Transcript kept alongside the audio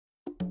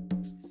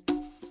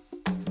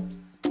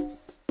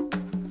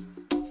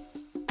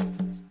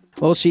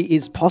Well, she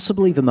is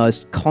possibly the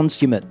most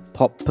consummate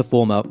pop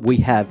performer we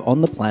have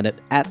on the planet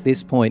at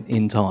this point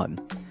in time.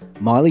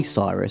 Miley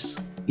Cyrus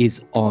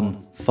is on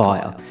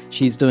fire.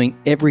 She's doing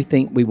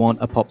everything we want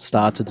a pop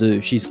star to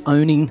do. She's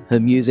owning her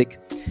music,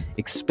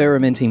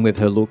 experimenting with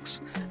her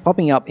looks,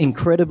 popping up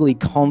incredibly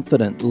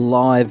confident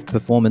live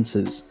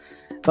performances.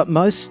 But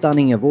most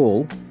stunning of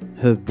all,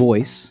 her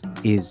voice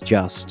is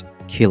just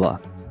killer.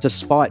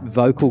 Despite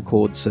vocal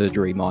cord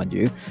surgery, mind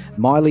you,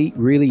 Miley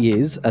really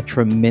is a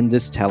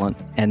tremendous talent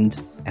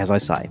and, as I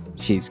say,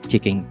 she's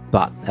kicking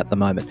butt at the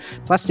moment.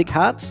 Plastic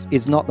Hearts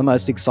is not the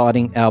most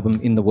exciting album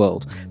in the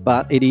world,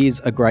 but it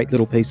is a great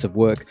little piece of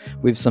work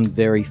with some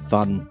very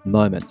fun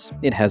moments.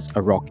 It has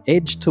a rock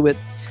edge to it.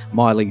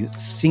 Miley's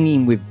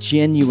singing with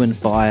genuine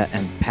fire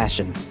and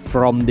passion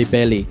from the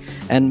belly.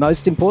 And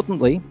most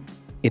importantly,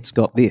 it's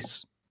got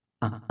this.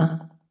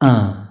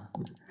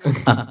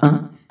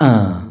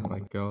 Oh my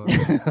God.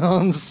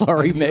 I'm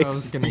sorry,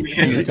 Megs.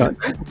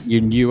 You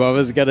knew I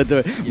was going to do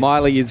it. Yeah.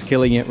 Miley is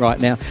killing it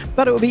right now.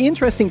 But it will be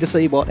interesting to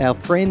see what our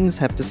friends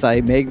have to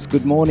say. Megs,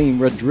 good morning.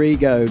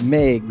 Rodrigo,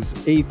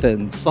 Megs,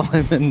 Ethan,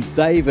 Simon,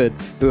 David.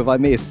 Who have I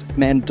missed?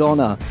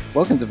 Mandonna.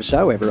 Welcome to the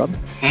show, everyone.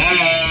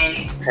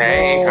 Hey.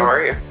 Hey, how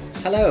are you?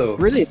 Hello.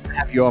 Brilliant to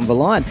have you on the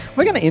line.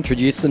 We're going to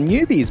introduce some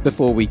newbies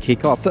before we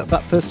kick off.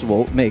 But first of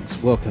all,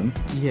 Megs, welcome.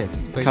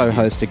 Yes.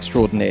 Co-host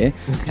extraordinaire.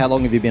 How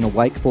long have you been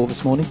awake for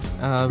this morning?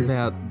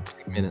 About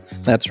 8 minutes.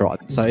 That's right.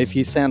 So if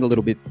you sound a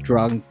little bit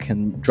drunk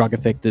and drug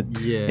affected,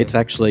 it's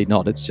actually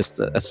not. It's just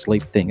a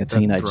sleep thing,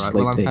 teenage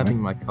sleep thing. I'm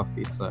having my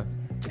coffee, so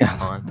it's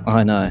fine.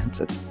 I know.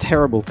 It's a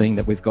terrible thing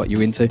that we've got you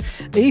into.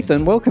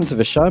 Ethan, welcome to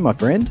the show, my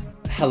friend.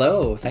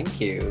 Hello.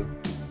 Thank you.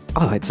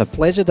 Oh, it's a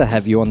pleasure to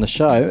have you on the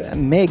show.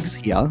 Megs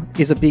here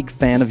is a big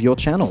fan of your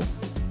channel.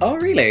 Oh,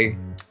 really?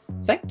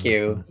 Thank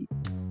you.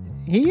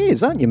 He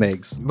is, aren't you,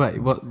 Megs?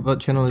 Wait, what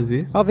channel is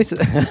this? Oh, this is...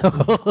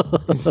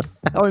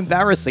 How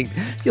embarrassing.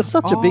 You're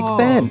such a big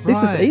fan. Right.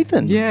 This is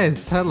Ethan.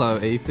 Yes,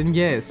 hello, Ethan.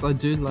 Yes, I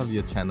do love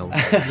your channel.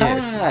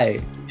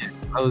 Hi. Yeah,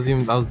 I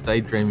was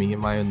daydreaming in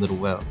my own little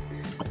world.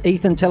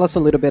 Ethan, tell us a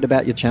little bit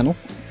about your channel.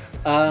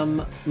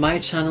 My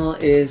channel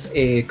is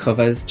a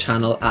covers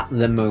channel at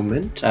the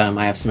moment.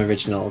 I have some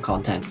original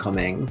content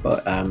coming,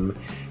 but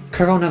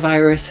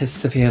coronavirus has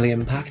severely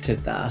impacted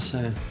that.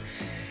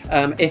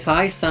 If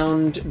I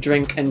sound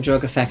drink and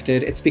drug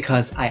affected, it's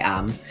because I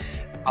am.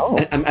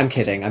 Oh. I'm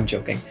kidding, I'm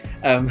joking.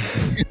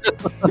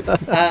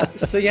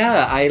 So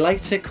yeah, I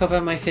like to cover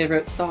my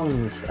favourite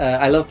songs.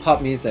 I love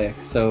pop music,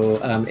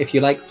 so if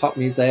you like pop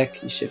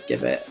music, you should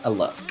give it a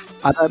look.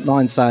 I don't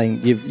mind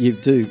saying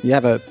you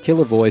have a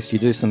killer voice, you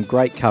do some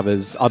great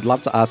covers. I'd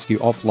love to ask you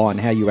offline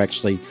how you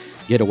actually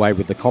get away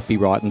with the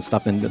copyright and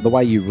stuff, and the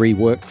way you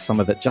rework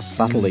some of it just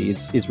subtly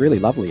is really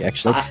lovely,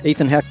 actually.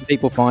 Ethan, how can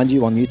people find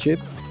you on YouTube?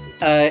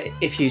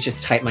 If you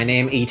just type my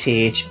name,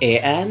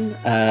 ETHAN,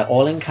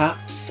 all in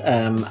caps.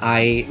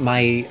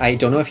 I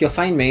don't know if you'll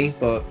find me,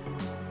 but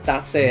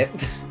that's it.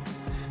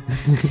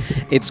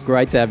 It's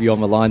great to have you on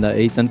the line, though,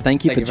 Ethan.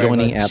 Thank you for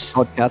joining our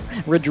podcast.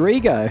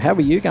 Rodrigo, how are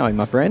you going,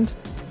 my friend?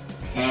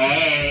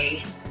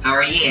 Hey, how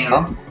are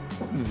you?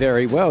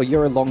 Very well.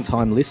 You're a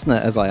long-time listener,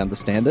 as I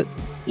understand it.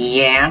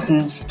 Yeah,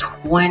 since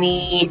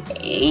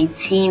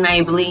 2018,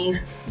 I believe.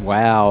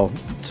 Wow.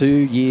 2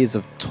 years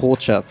of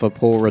torture for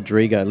poor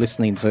Rodrigo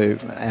listening to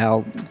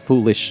our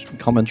foolish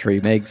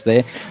commentary, Megs,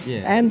 there.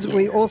 Yeah. And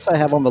we also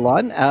have on the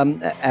line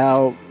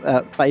our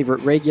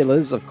favourite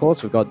regulars, of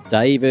course. We've got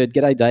David.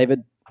 G'day,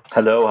 David.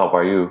 Hello, how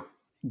are you?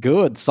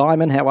 Good.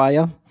 Simon, how are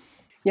you?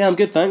 Yeah, I'm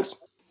good, thanks.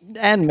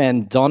 And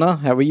Mandonna,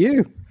 how are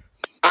you?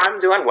 I'm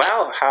doing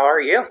well. How are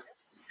you?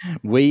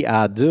 We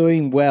are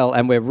doing well,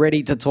 and we're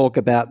ready to talk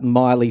about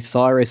Miley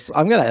Cyrus.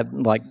 I'm going to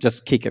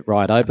just kick it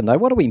right open, though.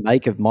 What do we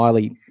make of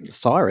Miley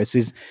Cyrus?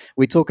 Is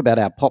we talk about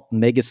our pop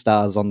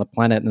megastars on the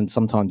planet, and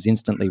sometimes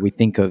instantly we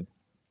think of,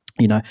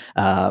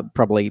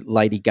 probably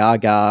Lady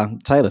Gaga,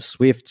 Taylor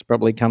Swift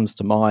probably comes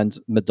to mind,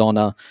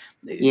 Madonna.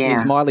 Yeah.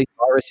 Is Miley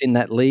Cyrus in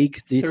that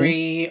league, do you think?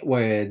 3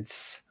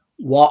 words.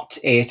 What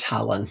a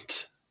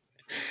talent.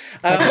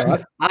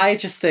 Right. I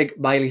just think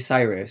Miley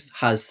Cyrus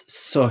has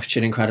such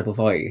an incredible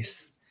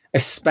voice,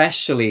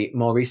 especially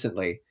more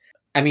recently.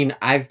 I mean,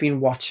 I've been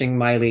watching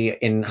Miley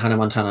in Hannah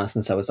Montana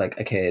since I was like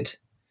a kid.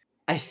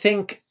 I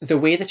think the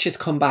way that she's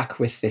come back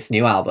with this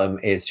new album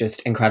is just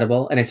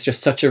incredible, and it's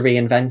just such a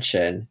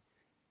reinvention.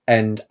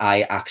 And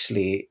I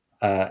actually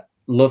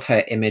love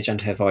her image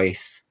and her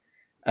voice.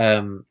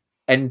 And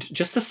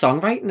just the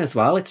songwriting as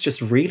well. It's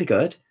just really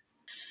good.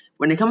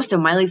 When it comes to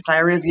Miley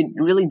Cyrus, you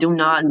really do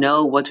not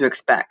know what to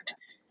expect.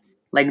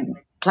 Like,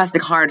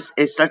 Plastic Hearts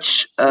is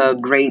such a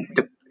great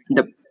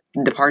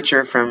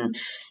departure from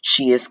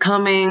She Is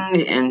Coming,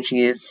 and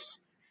She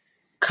Is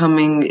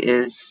Coming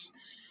is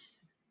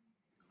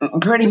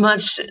pretty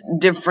much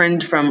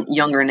different from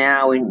Younger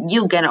Now, and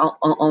you get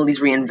all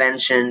these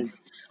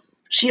reinventions.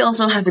 She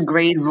also has a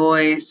great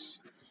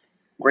voice,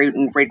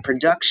 great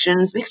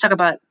productions. We can talk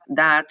about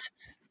that,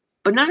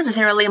 but not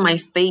necessarily my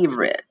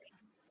favorite.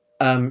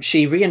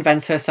 She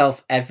reinvents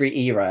herself every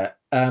era.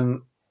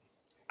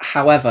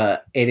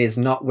 However, it is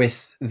not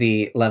with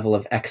the level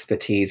of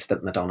expertise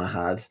that Madonna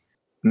had.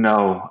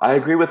 No, I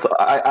agree with.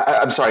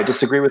 I'm sorry, I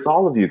disagree with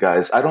all of you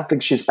guys. I don't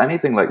think she's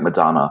anything like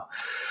Madonna.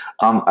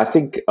 I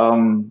think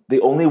the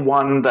only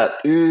one that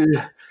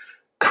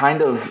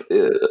kind of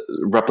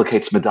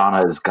replicates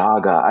Madonna is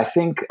Gaga. I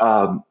think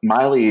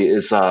Miley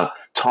is a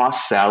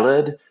tossed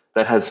salad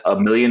that has a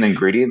million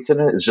ingredients in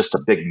it. Is just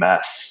a big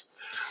mess.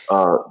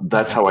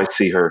 That's how I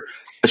see her.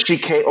 She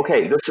came.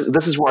 Okay,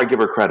 this is where I give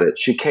her credit.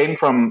 She came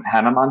from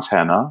Hannah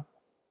Montana,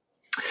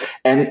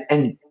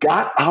 and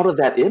got out of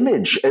that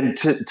image, and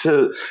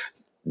to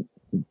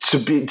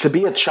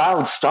be a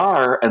child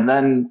star, and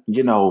then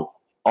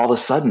all of a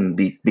sudden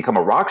become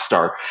a rock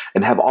star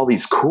and have all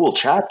these cool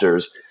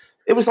chapters.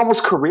 It was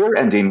almost career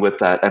ending with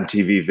that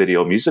MTV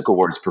Video Music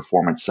Awards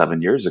performance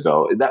 7 years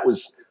ago. That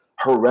was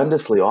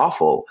horrendously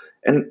awful.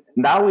 And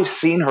now we've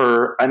seen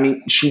her. I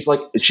mean, she's like,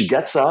 she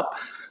gets up.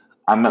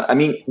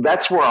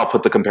 That's where I'll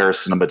put the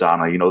comparison to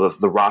Madonna.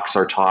 The rocks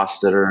are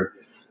tossed at her,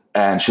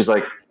 and she's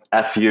like,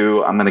 F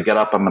you, I'm going to get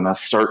up, I'm going to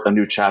start a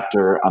new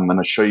chapter, I'm going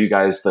to show you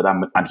guys that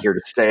I'm here to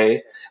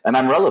stay, and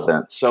I'm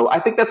relevant. So I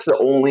think that's the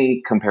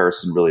only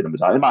comparison really to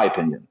Madonna, in my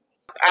opinion.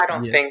 I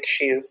don't think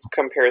she's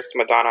compares to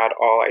Madonna at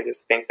all. I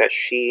just think that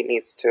she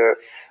needs to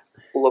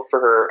look for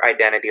her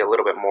identity a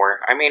little bit more.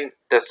 I mean,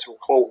 this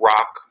whole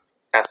rock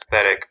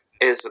aesthetic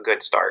is a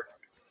good start.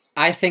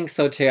 I think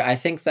so too. I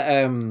think that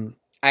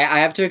I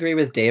have to agree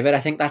with David. I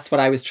think that's what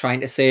I was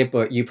trying to say,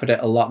 but you put it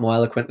a lot more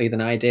eloquently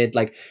than I did.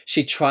 Like,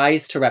 she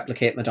tries to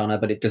replicate Madonna,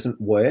 but it doesn't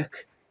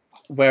work.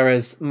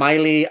 Whereas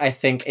Miley, I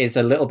think, is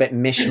a little bit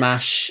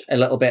mishmash, a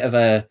little bit of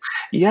a...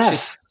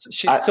 Yes.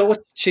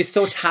 She's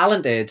so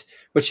talented,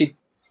 but she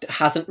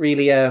hasn't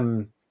really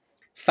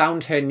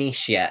found her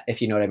niche yet,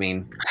 if you know what I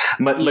mean.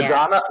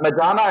 Madonna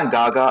and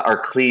Gaga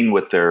are clean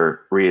with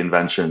their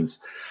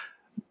reinventions.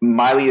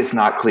 Miley is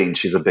not clean.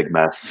 She's a big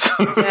mess.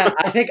 Yeah,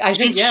 I think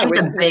she's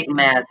a big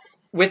mess.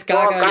 With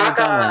Gaga and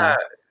Madonna.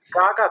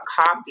 Gaga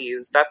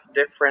copies. That's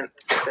different.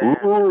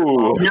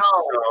 Ooh. No.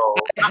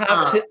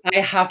 I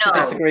have to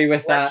disagree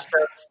with that.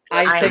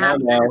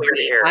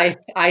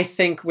 I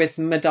think with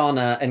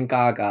Madonna and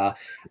Gaga,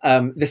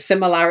 the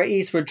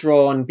similarities were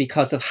drawn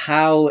because of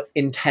how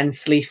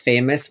intensely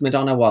famous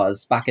Madonna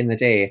was back in the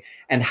day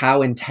and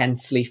how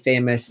intensely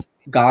famous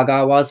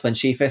Gaga was when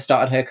she first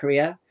started her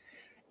career.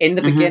 In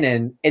the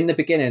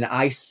beginning,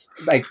 I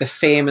like the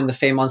Fame and the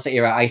Fame Monster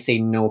era. I see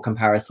no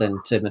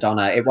comparison to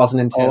Madonna. It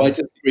wasn't until I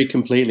disagree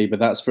completely, but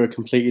that's for a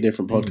completely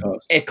different podcast.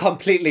 It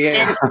completely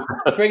is.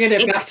 Bringing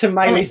it back to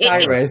Miley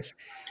Cyrus.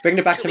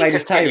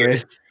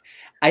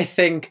 I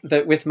think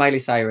that with Miley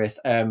Cyrus,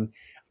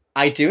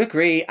 I do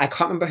agree. I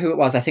can't remember who it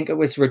was. I think it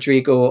was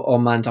Rodrigo or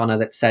Madonna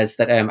that says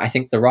that. I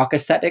think the rock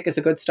aesthetic is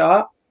a good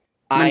start.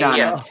 I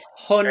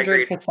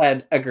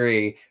 100%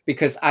 agree,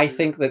 because I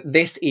think that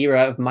this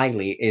era of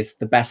Miley is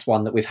the best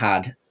one that we've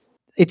had.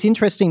 It's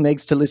interesting,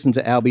 Megs, to listen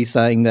to Albie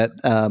saying that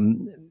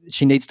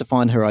she needs to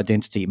find her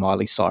identity,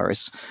 Miley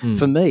Cyrus.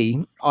 For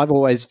me, I've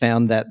always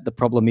found that the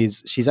problem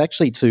is she's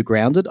actually too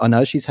grounded. I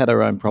know she's had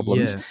her own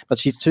problems, but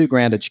she's too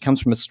grounded. She comes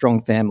from a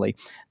strong family.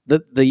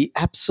 The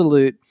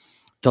absolute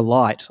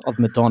delight of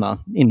Madonna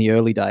in the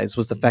early days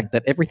was the fact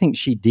that everything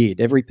she did,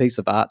 every piece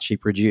of art she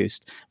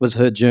produced, was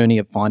her journey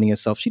of finding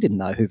herself. She didn't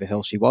know who the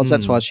hell she was.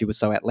 That's why she was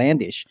so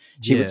outlandish.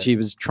 She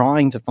was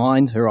trying to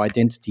find her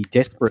identity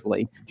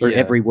desperately through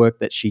every work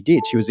that she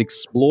did. She was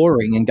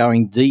exploring and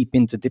going deep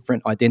into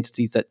different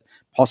identities that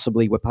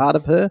possibly were part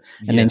of her,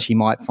 and then she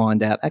might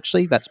find out,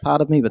 actually, that's part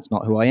of me, but it's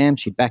not who I am.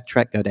 She'd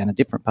backtrack, go down a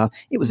different path.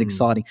 It was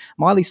exciting.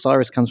 Miley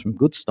Cyrus comes from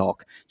good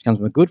stock. She comes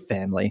from a good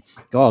family.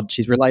 God,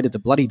 she's related to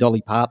bloody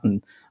Dolly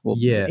Parton. Well,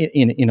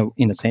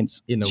 in a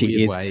sense, in a she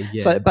weird is. way.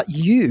 Yeah. So, but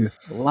you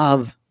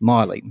love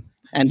Miley.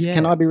 And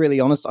can I be really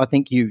honest? I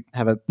think you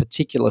have a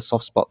particular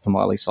soft spot for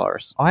Miley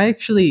Cyrus. I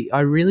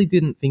really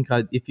didn't think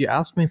if you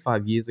asked me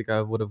 5 years ago,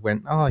 I would have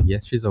went, oh yeah,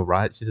 she's all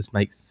right. She just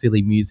makes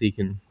silly music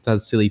and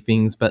does silly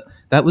things. But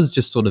that was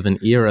just sort of an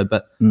era.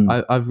 But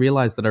I've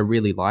realized that I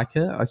really like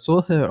her. I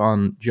saw her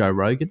on Joe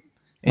Rogan,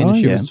 and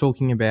she was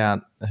talking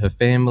about her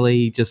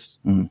family, just,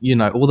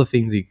 all the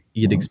things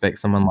you'd expect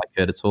someone like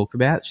her to talk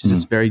about. She's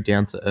just very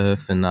down to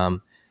earth,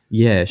 and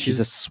she's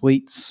a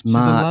sweet,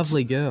 smart, she's a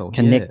lovely girl,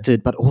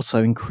 connected, but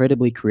also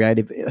incredibly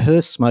creative.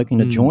 Her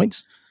smoking a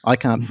joint, I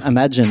can't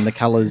imagine the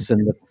colours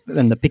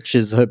and the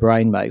pictures her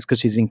brain makes, because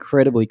she's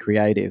incredibly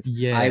creative.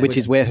 Which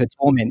is where her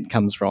torment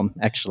comes from,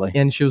 actually.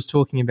 And she was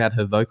talking about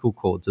her vocal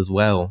cords as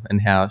well, and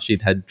how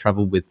she'd had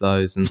trouble with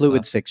those and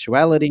fluid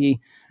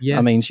sexuality. Yes,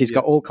 I mean, she's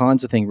got all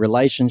kinds of things.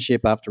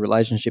 Relationship after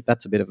relationship.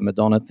 That's a bit of a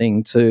Madonna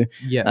thing too.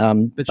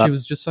 But she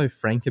was just so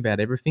frank about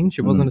everything.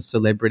 She wasn't a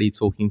celebrity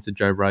talking to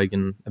Joe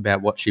Rogan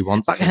about what she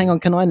wants. But hang on,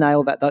 can I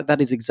nail that?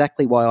 That is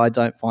exactly why I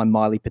don't find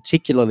Miley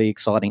particularly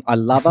exciting. I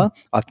love her.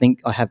 I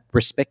think I have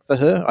respect for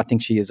her. I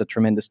think she is a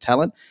tremendous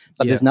talent,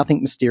 but there's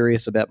nothing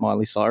mysterious about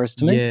Miley Cyrus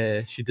to me.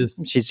 Yeah,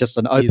 she's just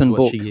an open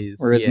book.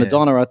 Whereas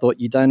Madonna, I thought,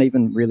 you don't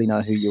even really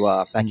know who you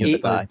are back in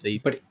the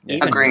day. But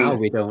even now,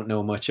 we don't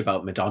know much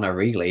about Madonna,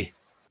 really.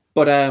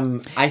 But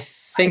I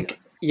think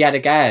yet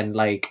again,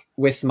 like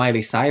with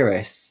Miley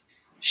Cyrus,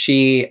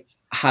 she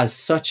has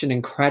such an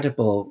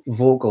incredible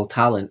vocal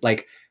talent.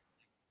 Like,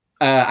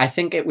 I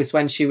think it was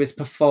when she was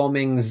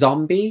performing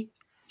Zombie.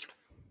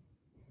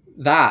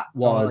 That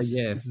was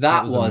yes,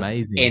 that was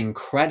amazing.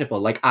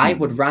 incredible. Like, I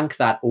would rank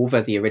that over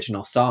the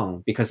original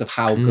song because of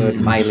how good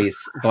Mm. Miley's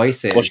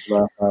voice is.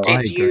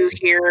 Did you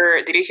hear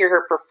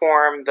her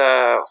perform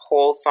the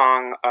whole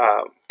song?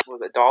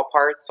 Was it Doll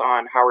Parts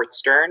on Howard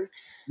Stern?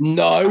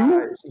 No.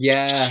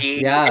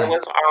 It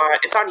was on.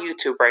 It's on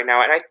YouTube right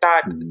now, and I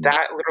thought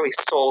that literally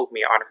sold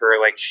me on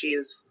her. Like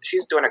she's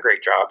doing a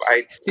great job.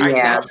 I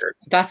love her.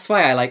 That's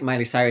why I like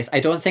Miley Cyrus. I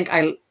don't think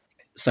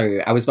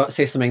Sorry, I was about to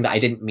say something that I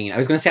didn't mean. I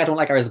was going to say I don't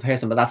like her as a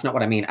person, but that's not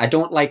what I mean. I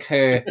don't like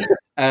her.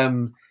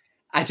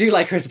 I do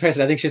like her as a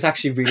person. I think she's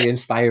actually really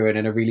inspiring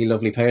and a really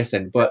lovely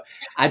person. But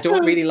I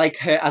don't really like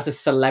her as a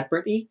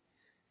celebrity.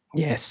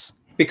 Yes,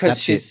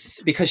 because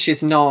she's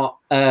not.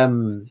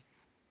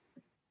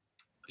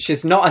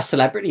 She's not a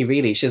celebrity,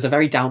 really. She's a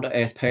very down to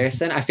earth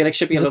person. I feel like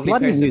she'd be a lovely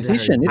person.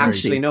 Musician,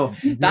 actually, no.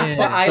 That's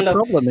what I love.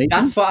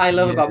 That's what I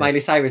love about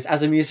Miley Cyrus.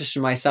 As a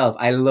musician myself,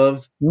 I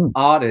love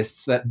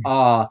artists that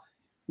are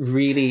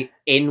really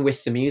in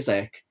with the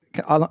music.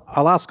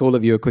 I'll ask all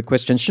of you a quick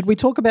question. Should we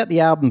talk about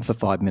the album for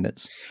 5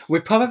 minutes? We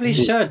probably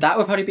should. That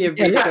would probably be a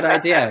really good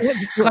idea.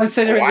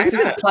 Considering this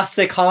is a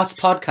Classic Hearts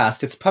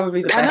podcast, it's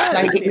probably the best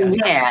idea.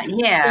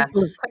 Yeah.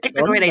 It's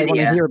a great idea. Want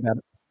to hear about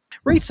it.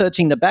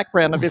 Researching the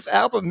background of this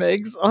album,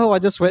 Megs. Oh, I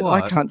just went,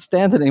 I can't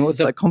stand it anymore. It's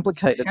so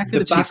complicated.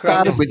 She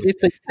started with this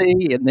EP,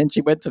 and then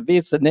she went to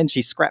this, and then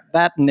she scrapped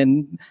that, and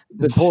then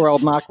the poor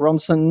old Mark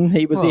Ronson,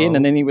 he was in,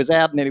 and then he was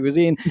out, and then he was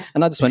in.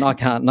 And I just went, I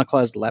can't. And I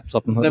closed the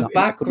laptop. And the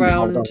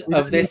background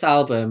of this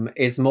album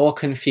is more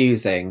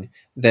confusing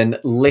than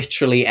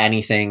literally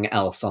anything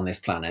else on this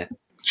planet.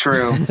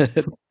 True.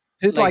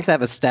 Who'd like to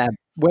have a stab?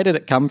 Where did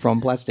it come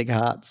from, Plastic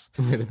Hearts?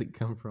 Where did it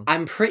come from?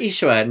 I'm pretty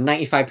sure,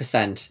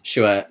 95%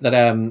 sure,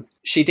 that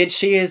she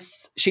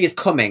is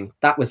coming.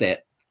 That was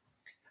it.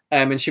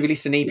 And she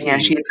released an EP. Yeah,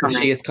 she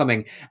is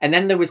coming. And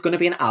then there was going to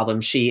be an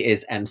album, She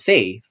Is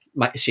MC.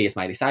 She is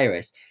Miley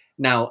Cyrus.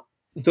 Now,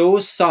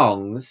 those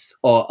songs,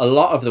 or a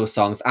lot of those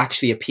songs,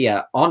 actually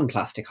appear on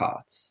Plastic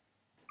Hearts.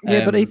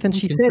 Yeah, but Ethan,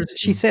 she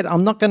said,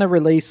 I'm not going to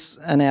release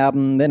an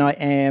album, then I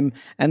am,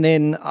 and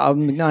then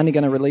I'm only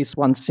going to release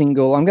one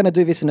single. I'm going to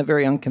do this in a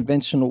very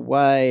unconventional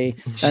way.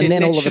 And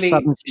then all of a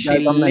sudden she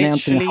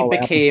literally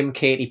became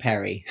Katy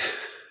Perry.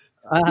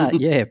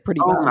 Yeah,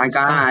 pretty much. Oh my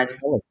God.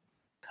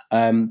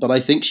 But I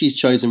think she's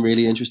chosen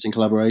really interesting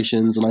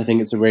collaborations, and I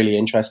think it's a really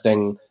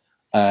interesting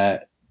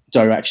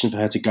direction for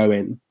her to go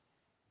in.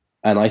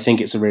 And I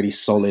think it's a really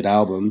solid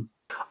album.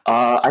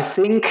 I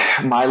think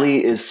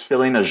Miley is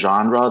filling a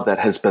genre that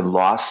has been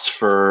lost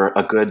for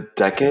a good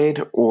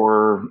decade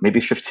or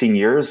maybe 15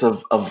 years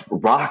of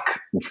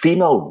rock,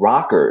 female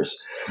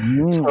rockers.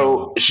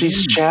 So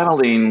she's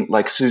channeling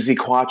like Suzi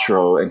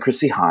Quatro and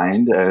Chrissy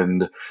Hind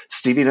and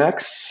Stevie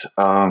Nicks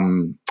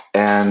and,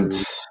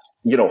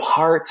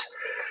 Hart.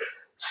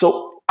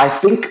 So I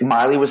think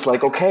Miley was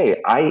like,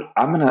 okay,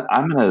 I'm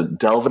gonna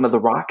delve into the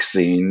rock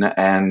scene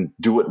and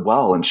do it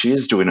well, and she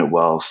is doing it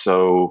well.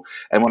 So,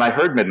 and when I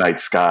heard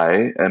Midnight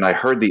Sky and I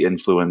heard the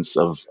influence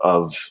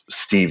of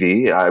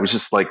Stevie, I was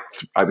just like,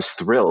 I was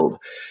thrilled,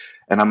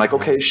 and I'm like,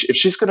 okay, if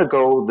she's gonna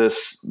go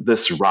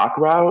this rock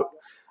route,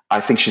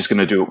 I think she's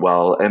gonna do it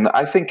well, and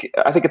I think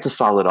it's a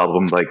solid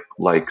album,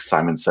 like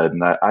Simon said,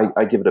 and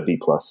I give it a B+.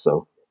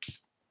 So.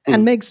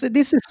 And Megs,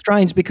 this is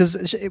strange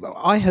because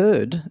I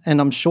heard,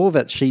 and I'm sure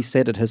that she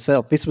said it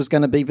herself, this was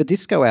going to be the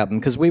disco album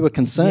because we were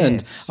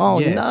concerned.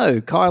 No,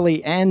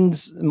 Kylie and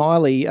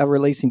Miley are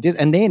releasing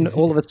disco. And then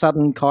all of a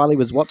sudden Kylie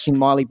was watching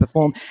Miley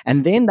perform,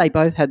 and then they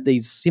both had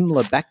these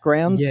similar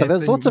backgrounds. So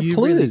there's lots of clues.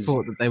 Really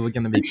thought that they were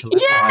going to be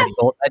collaborating. I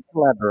thought they'd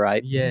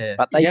collaborate. Yeah.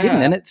 But they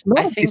didn't, and it's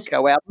not a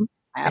disco album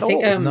at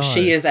all. I think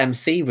She Is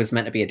MC was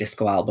meant to be a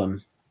disco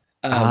album.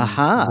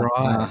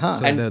 Right.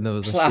 So and then there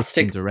was a shift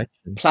in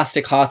direction.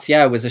 Plastic Hearts,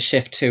 was a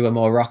shift to a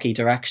more rocky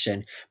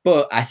direction.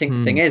 But I think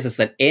the thing is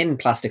that in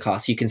Plastic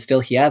Hearts, you can still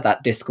hear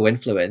that disco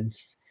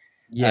influence.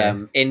 Yeah.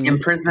 In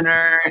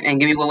Prisoner and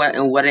Give Me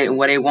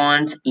What I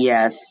Want,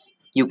 yes,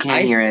 you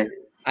can hear it.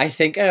 I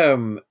think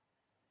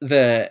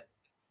the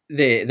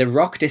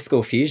rock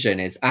disco fusion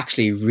is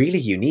actually really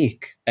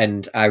unique,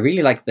 and I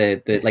really like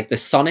the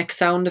sonic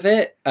sound of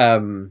it.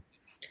 I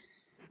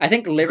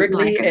think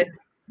lyrically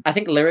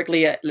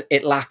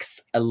it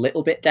lacks a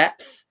little bit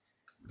depth,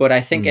 but I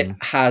think it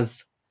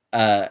has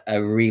a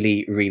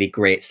really, really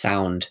great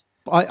sound.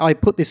 I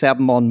put this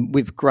album on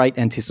with great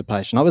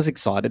anticipation. I was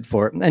excited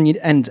for it.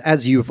 And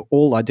as you've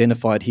all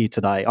identified here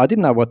today, I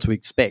didn't know what to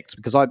expect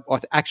because I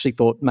actually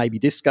thought maybe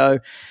disco,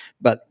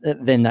 but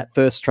then that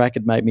first track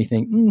had made me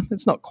think,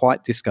 it's not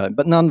quite disco.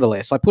 But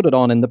nonetheless, I put it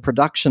on, and the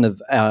production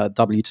of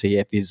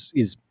WTF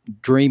is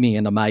dreamy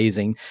and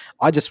amazing.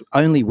 I just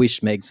only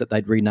wish, Megs, that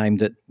they'd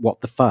renamed it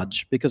What the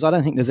Fudge, because I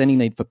don't think there's any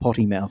need for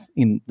potty mouth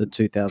in the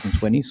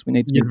 2020s. We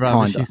need to You'd be rather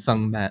kinder. she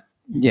sung that.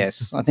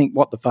 Yes, I think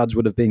What the Fudge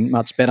would have been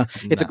much better.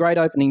 It's a great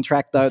opening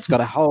track, though. It's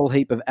got a whole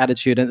heap of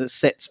attitude and it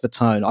sets the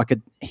tone. I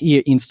could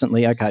hear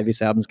instantly, okay,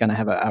 this album's going to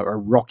have a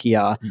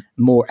rockier,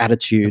 more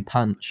attitude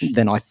punch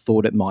than I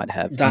thought it might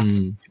have.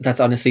 That's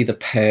honestly the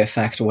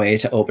perfect way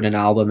to open an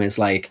album is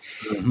like,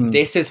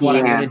 this is what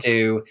I'm going to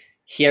do.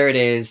 Here it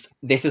is.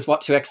 This is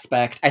what to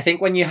expect. I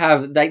think when you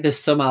have, like, there's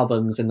some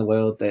albums in the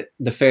world that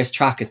the first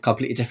track is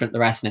completely different than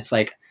the rest, and it's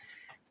like,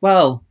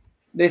 well,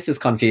 this is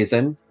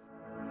confusing.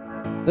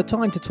 The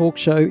Time to Talk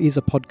Show is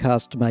a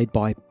podcast made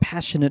by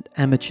passionate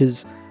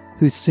amateurs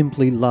who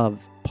simply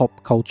love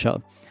pop culture.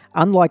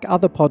 Unlike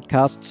other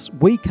podcasts,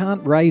 we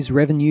can't raise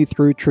revenue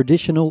through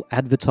traditional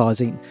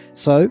advertising,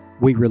 so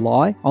we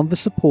rely on the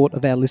support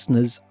of our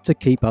listeners to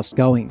keep us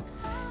going.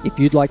 If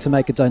you'd like to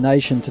make a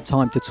donation to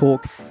Time to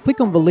Talk,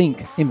 click on the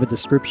link in the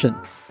description.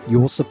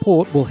 Your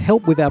support will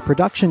help with our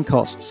production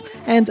costs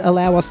and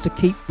allow us to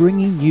keep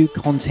bringing you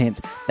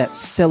content that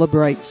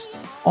celebrates,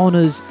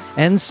 honours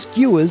and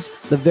skewers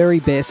the very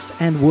best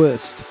and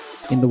worst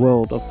in the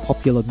world of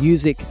popular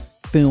music,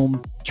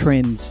 film,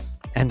 trends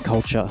and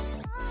culture.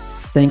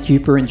 Thank you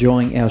for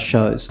enjoying our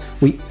shows.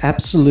 We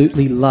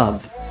absolutely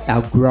love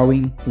our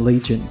growing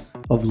legion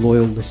of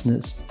loyal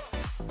listeners.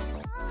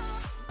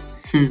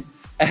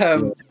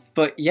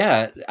 But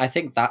yeah, I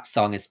think that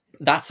song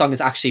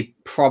is actually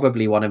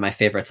probably one of my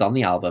favorites on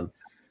the album.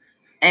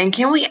 And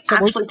can we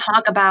actually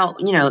talk about,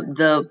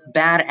 the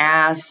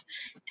badass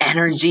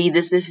energy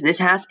this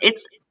has?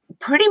 It's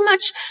pretty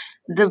much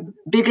the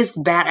biggest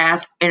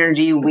badass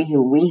energy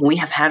we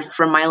have had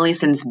from Miley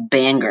since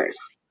Bangers.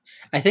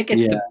 I think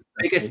it's the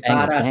biggest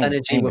badass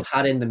energy we've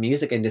had in the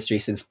music industry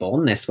since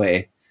Born This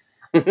Way.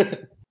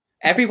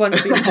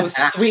 Everyone's been so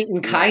sweet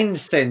and kind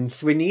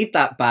since. We need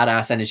that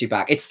badass energy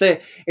back. It's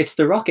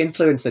the rock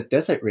influence that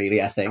does it,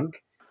 really, I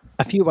think.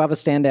 A few other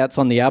standouts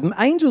on the album.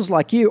 Angels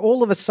Like You,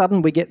 all of a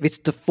sudden we get this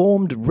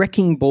deformed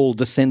wrecking ball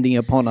descending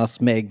upon us,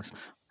 Megs.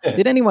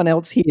 Did anyone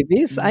else hear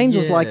this?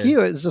 Angels Like You,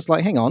 it's just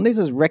like, hang on, this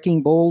is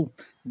Wrecking Ball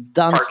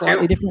done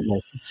slightly differently.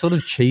 It's sort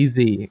of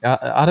cheesy.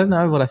 I don't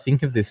know what I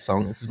think of this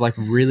song. It's like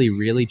really,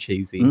 really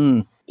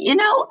cheesy.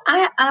 I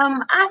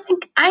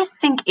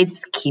think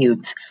it's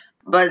cute,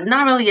 but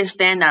not really a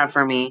standout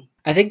for me.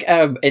 I think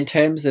in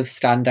terms of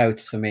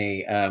standouts for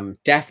me,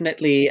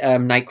 definitely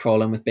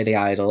Nightcrawling with Billy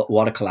Idol.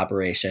 What a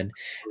collaboration.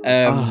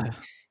 I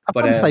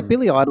want to say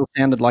Billy Idol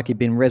sounded like he'd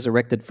been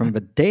resurrected from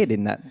the dead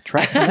in that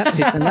track. And that's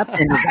it. And that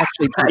thing is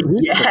actually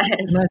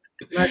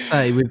Can I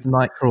say with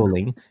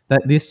Nightcrawling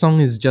that this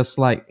song is just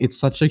like, it's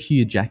such a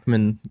Hugh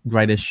Jackman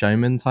Greatest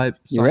Showman type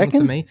song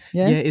to me.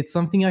 Yeah, it's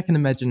something I can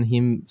imagine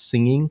him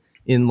singing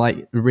in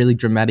like a really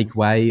dramatic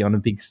way on a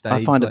big stage.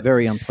 I find it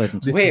very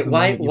unpleasant. Wait,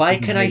 why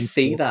can I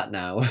see that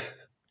now?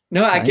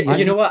 No,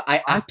 you know what?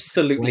 I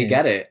absolutely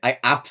get it. I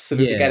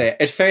absolutely get it.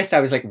 At first I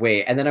was like,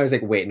 wait, and then I was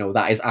like, wait, no,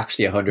 that is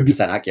actually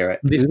 100%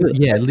 accurate.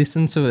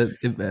 Listen to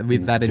it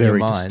with that in your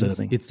mind.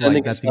 Disturbing. It's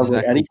like, that's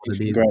exactly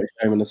what it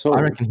is.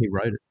 I reckon he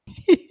wrote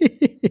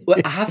it. Well,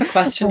 I have a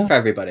question for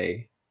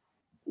everybody.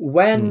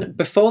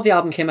 Before the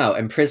album came out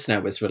and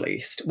Prisoner was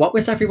released, what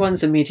was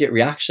everyone's immediate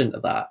reaction to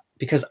that?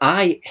 Because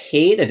I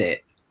hated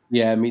it.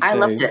 Yeah, me too. I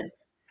loved it.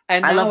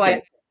 And now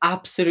I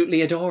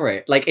absolutely adore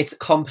it. Like, it's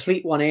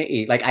complete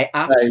 180. Like, I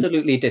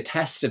absolutely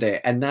detested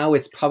it, and now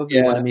it's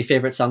probably one of my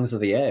favorite songs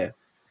of the year.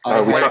 When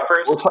I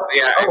first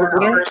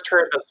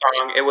heard the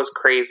song, it was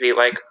crazy.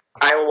 Like,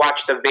 I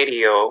watched the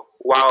video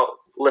while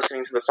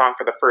listening to the song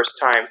for the first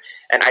time,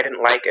 and I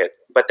didn't like it.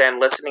 But then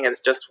listening it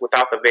just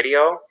without the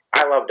video,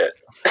 I loved it.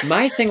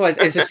 My thing was,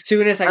 is as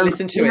soon as I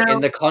listened to it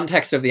in the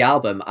context of the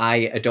album,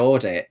 I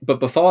adored it.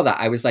 But before that,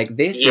 I was like,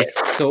 this is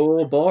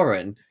so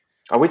boring.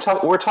 We're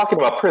talking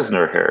about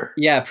Prisoner here.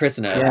 Yeah,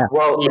 Prisoner. Yeah.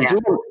 Well,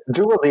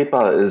 Dua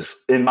Lipa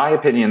is, in my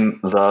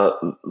opinion,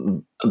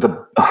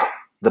 the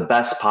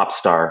best pop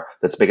star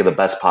that's making the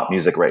best pop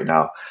music right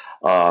now.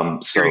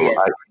 So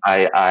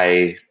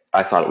I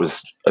thought it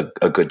was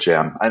a good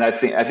jam, and I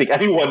think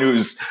anyone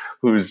who's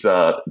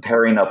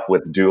pairing up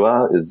with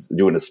Dua is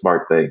doing a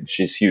smart thing.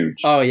 She's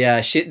huge. Oh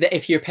yeah,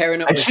 if you're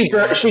pairing up, and with she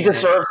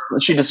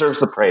deserves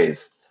the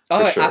praise.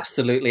 Oh, sure.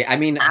 Absolutely. I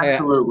mean,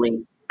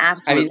 absolutely.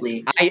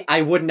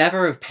 I would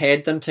never have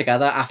paired them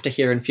together after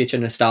hearing Future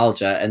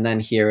Nostalgia and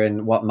then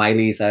hearing what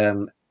Miley's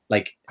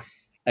like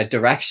a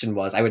direction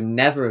was. I would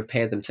never have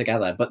paired them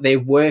together, but they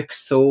work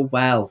so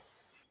well.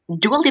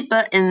 Dua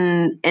Lipa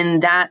in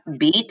that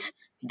beat,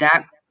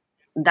 that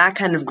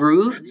kind of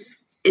groove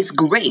is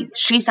great.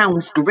 She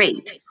sounds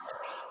great.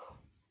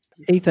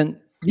 Ethan,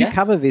 you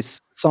cover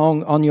this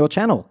song on your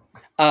channel.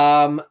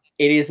 It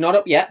is not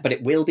up yet, but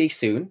it will be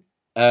soon.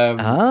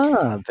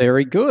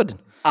 Very good.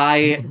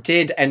 I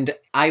did, and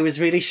I was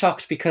really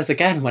shocked because,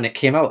 again, when it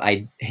came out,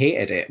 I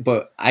hated it.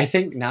 But I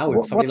think now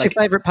it's probably What's your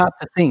favourite part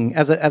to sing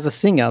as a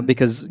singer?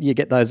 Because you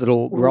get those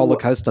little roller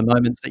coaster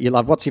moments that you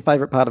love. What's your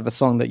favourite part of a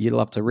song that you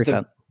love to riff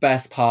at? The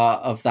best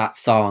part of that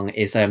song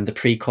is the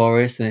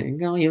pre-chorus.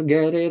 You'll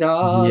get it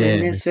all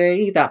in this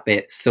way. That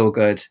bit, so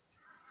good.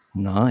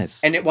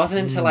 Nice. And it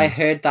wasn't until I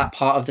heard that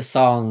part of the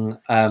song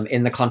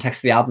in the context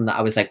of the album that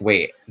I was like,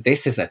 wait,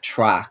 this is a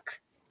track.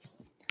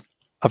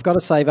 I've got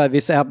to say though,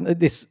 this album,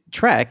 this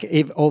track,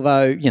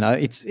 although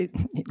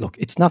look,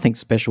 it's nothing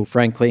special,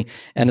 frankly,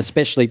 and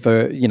especially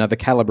for the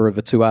caliber of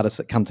the two artists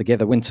that come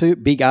together. When two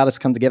big artists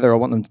come together, I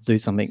want them to do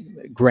something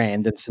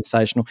grand and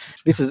sensational.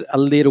 This is a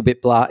little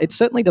bit blah. It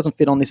certainly doesn't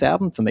fit on this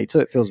album for me too.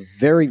 It feels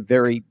very,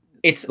 very.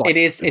 It's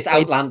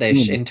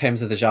outlandish in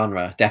terms of the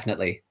genre,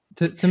 definitely.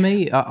 To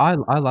me, I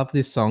love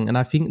this song, and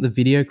I think the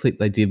video clip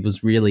they did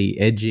was really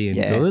edgy and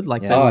good.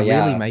 Like they were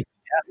really making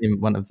out in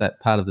one of that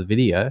part of the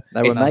video.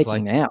 They were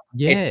making out.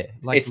 Yeah,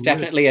 it's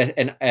definitely a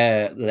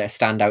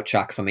standout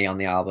track for me on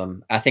the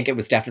album. I think it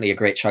was definitely a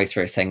great choice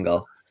for a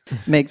single.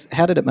 Megs,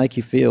 how did it make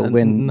you feel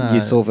when you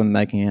saw them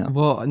making out?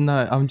 Well,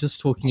 no, I'm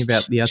just talking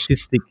about the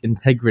artistic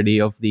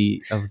integrity of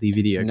the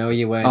video. No,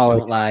 you weren't.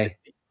 Don't lie.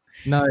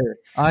 No,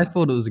 I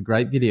thought it was a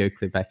great video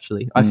clip,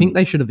 actually. I think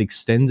they should have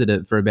extended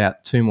it for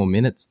about 2 more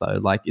minutes, though.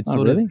 Like, it's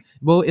sort of...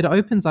 Well, it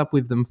opens up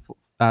with them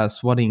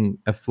swatting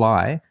a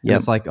fly. Yeah.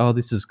 It's like, oh,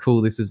 this is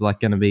cool. This is,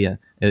 like, going to be a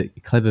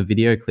clever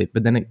video clip.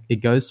 But then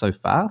it goes so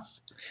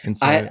fast. And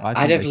so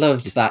I'd have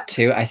loved that,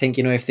 too. I think,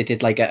 if they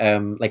did, like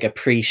a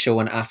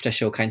pre-show and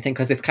after-show kind of thing,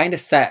 because it's kind of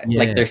set,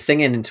 like, they're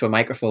singing into a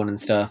microphone and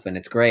stuff, and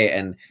it's great,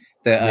 and...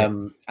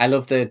 I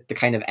love the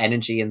kind of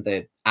energy and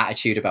the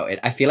attitude about it.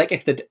 I feel like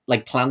if they'd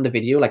planned the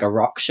video like a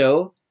rock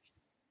show,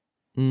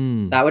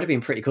 that would have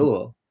been pretty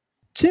cool.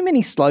 Too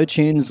many slow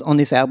tunes on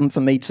this album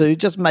for me too.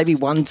 Just maybe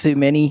one too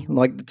many.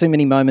 Like too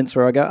many moments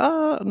where I go,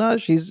 oh no,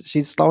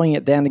 she's slowing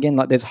it down again.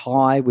 Like there's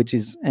high,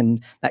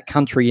 and that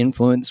country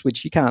influence,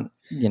 which you can't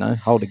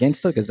hold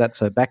against her because that's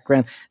her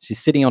background. She's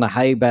sitting on a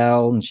hay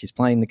bale and she's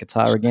playing the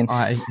guitar again.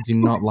 I do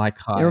not like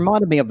high. It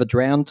reminded me of the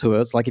Drown tour.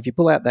 It's like if you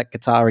pull out that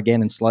guitar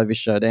again and slow this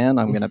show down,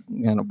 I'm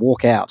gonna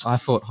walk out. I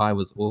thought high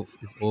was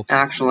awful.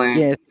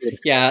 Actually,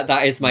 yeah,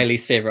 that is my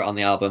least favorite on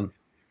the album.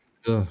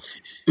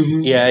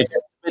 Yeah, it gets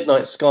to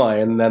Midnight Sky,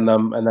 and then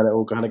it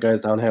all kind of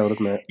goes downhill,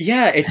 doesn't it?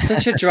 Yeah, it's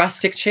such a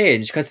drastic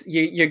change because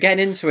you're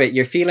getting into it.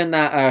 You're feeling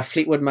that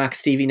Fleetwood Mac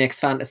Stevie Nicks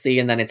fantasy,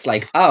 and then it's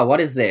like, oh,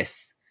 what is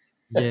this?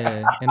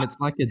 Yeah, and it's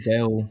like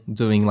Adele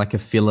doing like a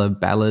filler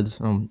ballad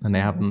on an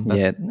album.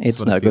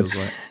 It's no good.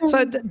 Like.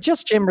 So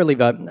just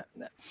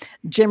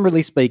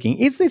generally speaking,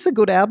 is this a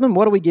good album?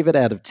 What do we give it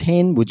out of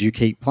 10? Would you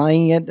keep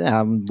playing it?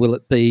 Will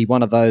it be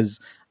one of those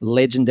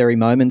legendary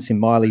moments in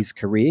Miley's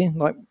career?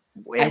 Like,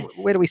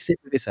 where do we sit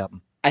with this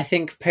album? I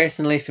think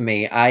personally for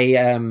me,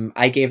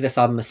 I gave this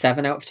album a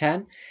 7 out of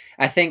 10.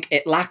 I think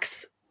it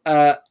lacks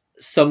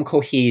some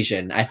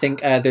cohesion. I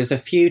think there's a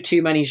few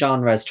too many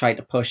genres tried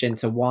to push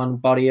into one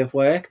body of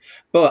work,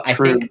 but I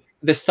think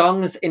the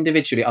songs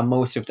individually, on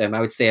most of them, I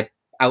would say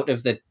out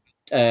of the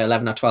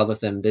 11 or 12 of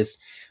them, there's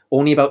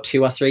only about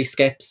 2 or 3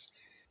 skips.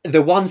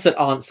 The ones that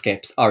aren't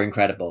skips are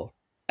incredible.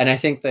 And I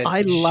think that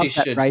I love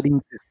that rating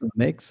system,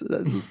 Mix.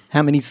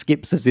 How many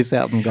skips has this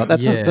album got?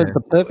 That's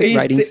the perfect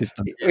rating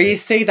system. Well, you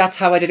see, that's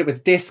how I did it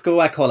with Disco.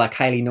 I call that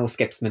Kylie No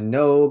Skips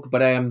Minogue.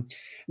 But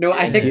no,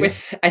 I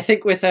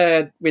think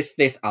with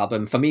this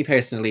album, for me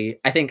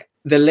personally, I think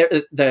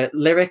the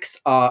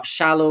lyrics are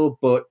shallow,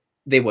 but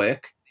they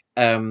work.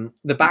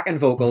 The back end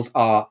vocals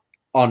are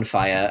on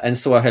fire, and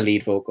so are her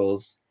lead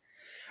vocals.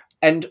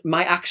 And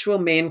my actual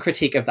main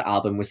critique of the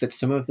album was that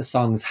some of the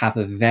songs have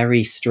a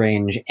very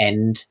strange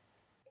end.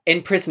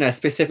 In Prisoner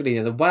specifically,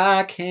 the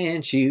 "Why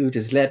can't you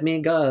just let me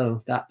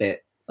go?" that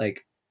bit,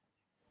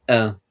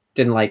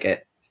 didn't like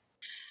it.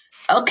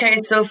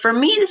 Okay, so for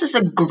me, this is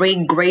a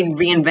great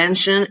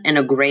reinvention and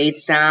a great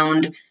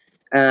sound.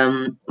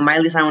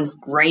 Miley sounds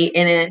great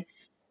in it.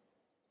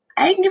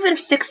 I give it a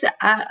 6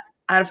 out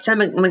of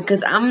 10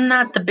 because I'm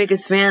not the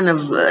biggest fan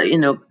of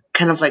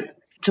kind of like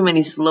too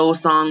many slow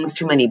songs,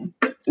 too many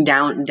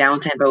down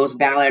tempos,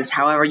 ballads,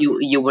 however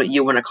you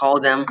want to call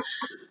them.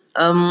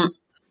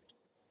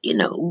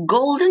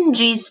 Golden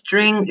G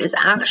String is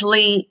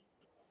actually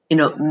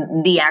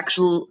the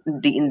actual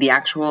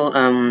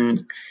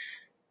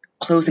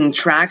closing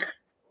track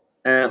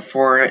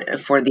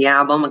for the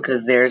album,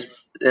 because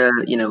there's a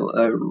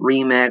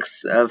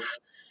remix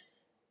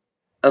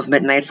of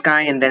Midnight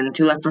Sky and then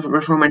 2 live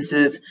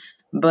performances,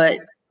 but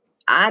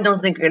I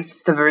don't think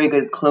it's a very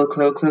good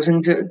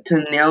closing to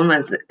the album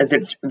as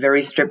it's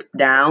very stripped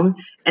down,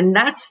 and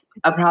that's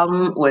a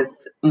problem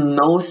with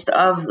most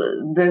of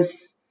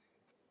this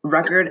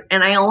record.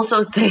 And I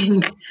also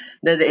think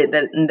that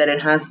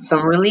it has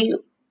some really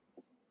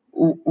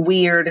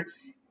weird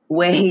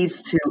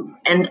ways to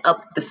end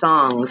up the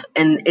songs,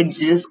 and it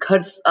just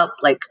cuts up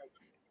like,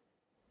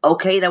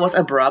 okay, that was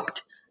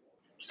abrupt.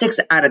 6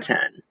 out of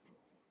 10.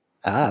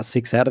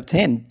 6 out of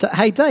 10.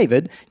 Hey,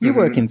 David, you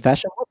work in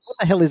fashion. What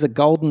the hell is a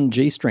golden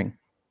G-string?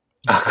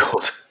 A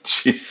golden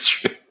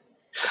G-string.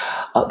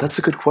 That's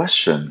a good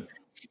question.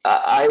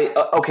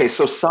 Okay,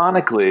 so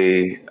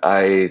sonically,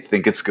 I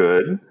think it's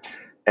good.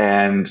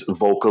 And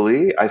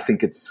vocally, I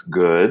think it's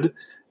good.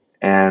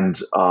 And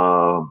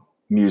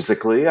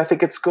musically, I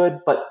think it's good.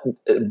 But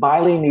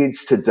Miley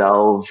needs to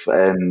delve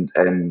and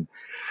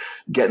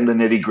get in the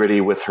nitty-gritty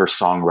with her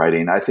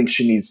songwriting. I think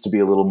she needs to be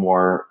a little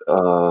more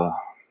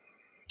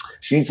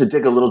She needs to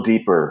dig a little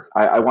deeper.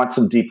 I want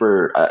some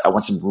deeper. I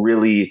want some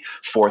really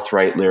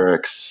forthright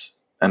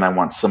lyrics, and I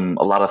want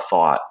a lot of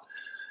thought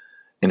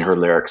in her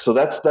lyrics. So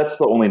that's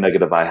the only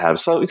negative I have.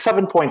 So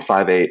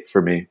 7.58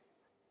 for me.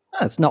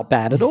 That's not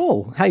bad at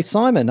all. Hey,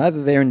 Simon,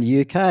 over there in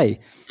the UK.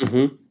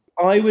 Mm-hmm.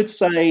 I would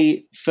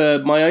say, for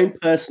my own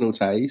personal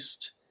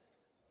taste,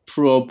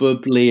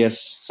 probably a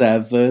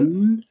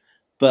 7.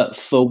 But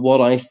for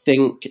what I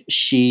think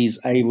she's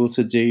able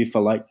to do for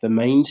like the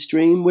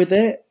mainstream with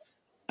it,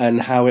 and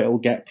how it'll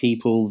get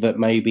people that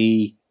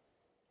maybe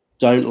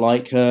don't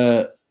like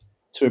her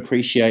to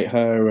appreciate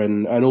her,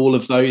 and all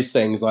of those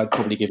things, I'd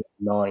probably give it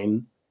a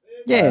 9.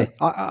 Yeah,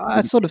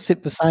 I sort of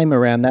sit the same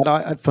around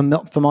that.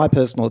 For my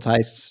personal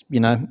tastes,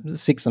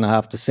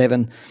 6.5 to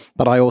 7.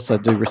 But I also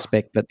do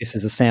respect that this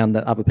is a sound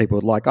that other people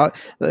would like.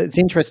 It's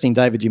interesting,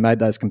 David, you made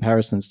those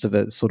comparisons to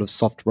the sort of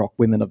soft rock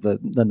women of the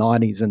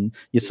 90s, and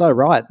you're so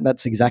right.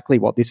 That's exactly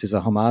what this is a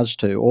homage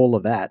to, all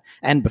of that,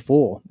 and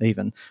before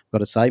even, I've got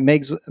to say.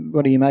 Megs,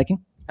 what are you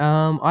making?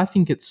 I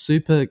think it's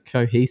super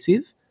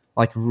cohesive.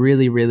 Like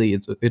really, really,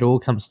 it all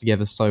comes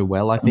together so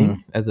well, I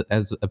think,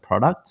 as a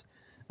product.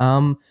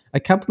 A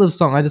couple of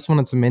songs I just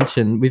wanted to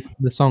mention with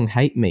the song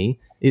 "Hate Me."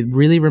 It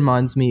really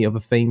reminds me of a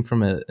theme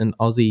from an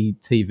Aussie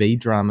TV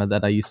drama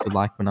that I used to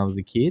like when I was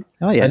a kid.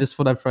 Oh yeah, I just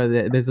thought I'd throw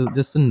there. There's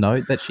just a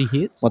note that she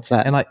hits. What's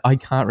that? And I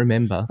can't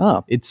remember.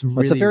 Oh, it's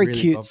really, it's a very really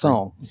cute opera.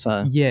 song.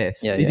 So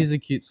yes, it is a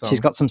cute song. She's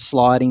got some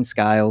sliding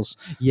scales.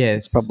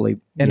 Yes, it's probably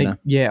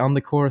on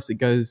the chorus it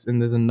goes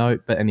and there's a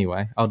note. But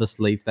anyway, I'll just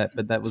leave that.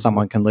 But that was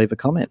someone can leave a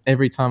comment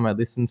every time I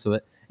listen to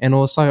it. And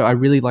also, I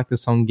really like the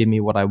song "Give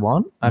Me What I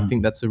Want." I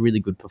think that's a really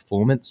good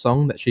performance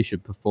song that she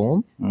should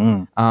perform.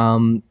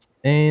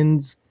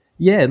 And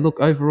yeah, look,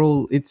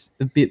 overall, it's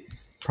a bit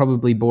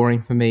probably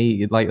boring for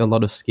me, like a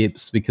lot of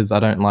skips, because I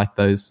don't like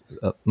those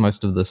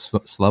most of the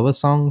slower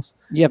songs.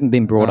 You haven't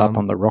been brought up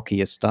on the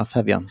rockier stuff,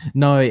 have you?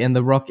 No, and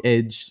the rock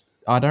edge,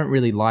 I don't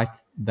really like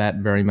that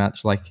very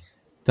much. Like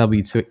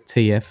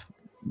WTF,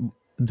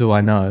 do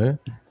I know?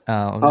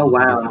 I'm Oh, not the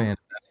wow. biggest fan.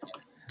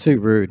 Too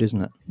rude,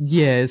 isn't it?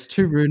 Yeah, it's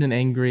too rude and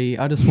angry.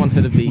 I just want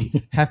her to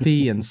be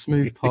happy and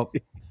smooth pop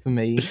for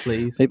me,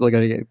 please. People are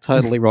going to get a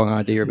totally wrong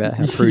idea about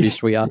how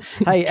prudish we are.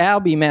 Hey,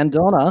 Albie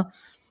Mandonna.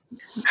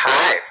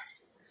 Hi.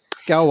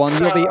 Go on.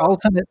 You're the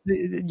ultimate.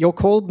 You're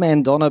called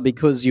Mandonna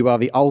because you are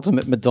the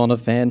ultimate Madonna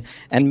fan.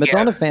 And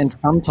Madonna fans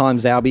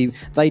sometimes, Albie,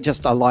 they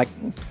just are like,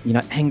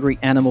 angry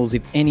animals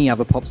if any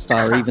other pop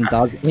star even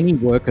does any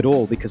work at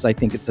all, because they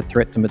think it's a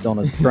threat to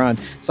Madonna's throne.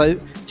 So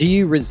do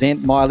you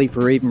resent Miley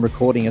for even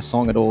recording a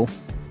song at all?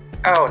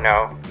 Oh,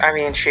 no. I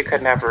mean, she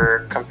could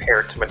never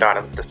compare to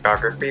Madonna's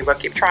discography, but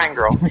keep trying,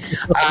 girl.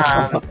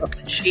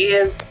 She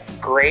is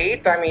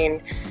great. I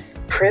mean,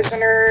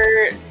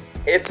 Prisoner,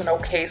 it's an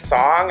okay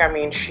song. I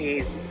mean,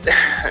 she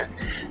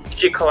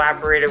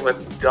collaborated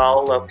with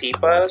Dull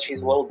Pipa.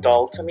 She's a little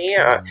dull to me.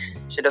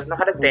 She doesn't know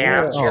how to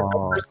dance. She has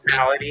no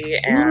personality,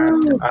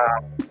 and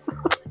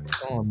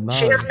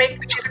she's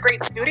a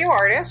great studio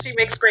artist. She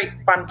makes great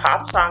fun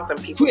pop songs,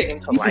 and people seem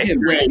to like her.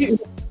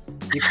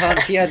 You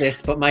can't hear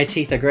this, but my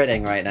teeth are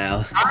gritting right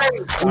now.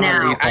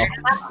 Now,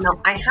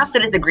 I have to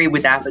disagree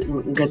with that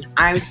because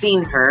I've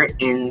seen her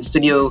in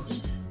Studio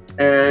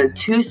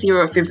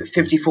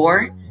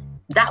 2054.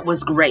 That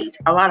was great.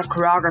 A lot of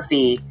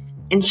choreography,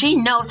 and she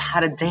knows how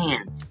to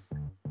dance.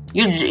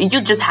 You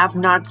just have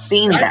not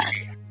seen that.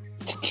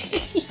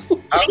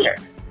 Okay.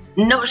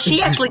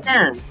 She actually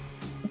can.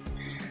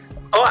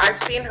 Oh, I've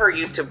seen her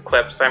YouTube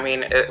clips. I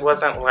mean, it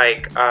wasn't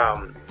like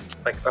a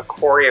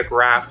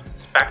choreographed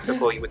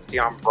spectacle you would see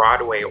on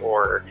Broadway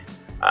or,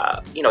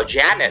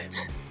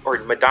 Janet or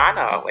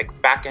Madonna,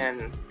 like back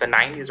in the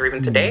 90s or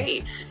even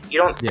today. You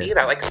don't see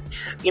that. Like,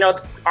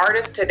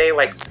 artists today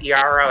like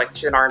Ciara, like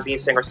she's an R&B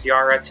singer,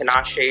 Ciara,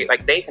 Tinashe,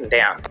 like they can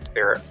dance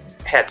their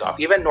heads off.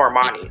 Even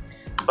Normani.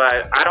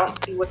 But I don't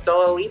see with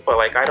Dua Lipa.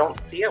 Like, I don't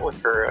see it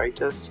with her. I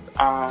just,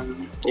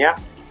 yeah.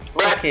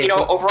 But,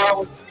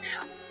 overall,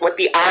 with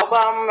the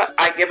album,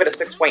 I give it a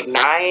 6.9.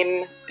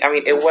 I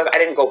mean, I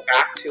didn't go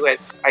back to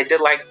it. I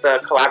did like the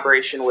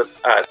collaboration with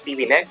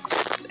Stevie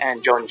Nicks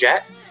and Joan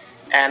Jett,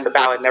 and the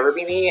ballad Never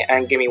Be Me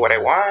and Give Me What I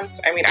Want.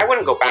 I mean, I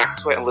wouldn't go back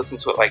to it and listen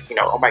to it like,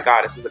 oh my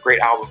God, this is a great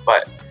album,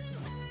 but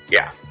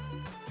yeah.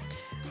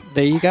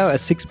 There you go, a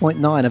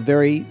 6.9, a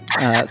very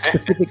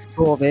specific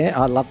score there.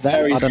 I love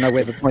that. I don't know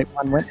where the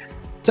 0.1 went.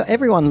 To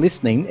everyone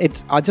listening,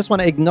 I just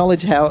want to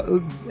acknowledge how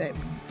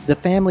the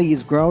family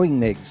is growing,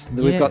 Megs.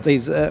 We've got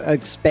these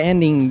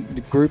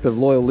expanding group of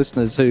loyal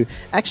listeners who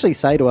actually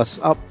say to us,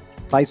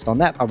 based on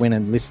that, I went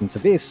and listened to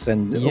this,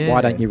 and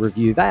why don't you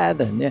review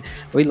that? And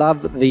we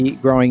love the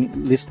growing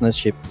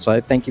listenership. So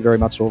thank you very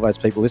much to all those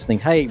people listening.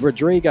 Hey,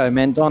 Rodrigo,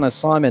 Mandonna,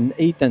 Simon,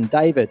 Ethan,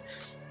 David,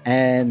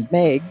 and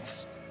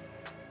Megs,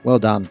 well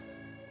done.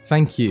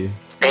 Thank you.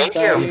 Thank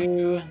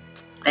you.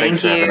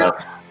 Thank you.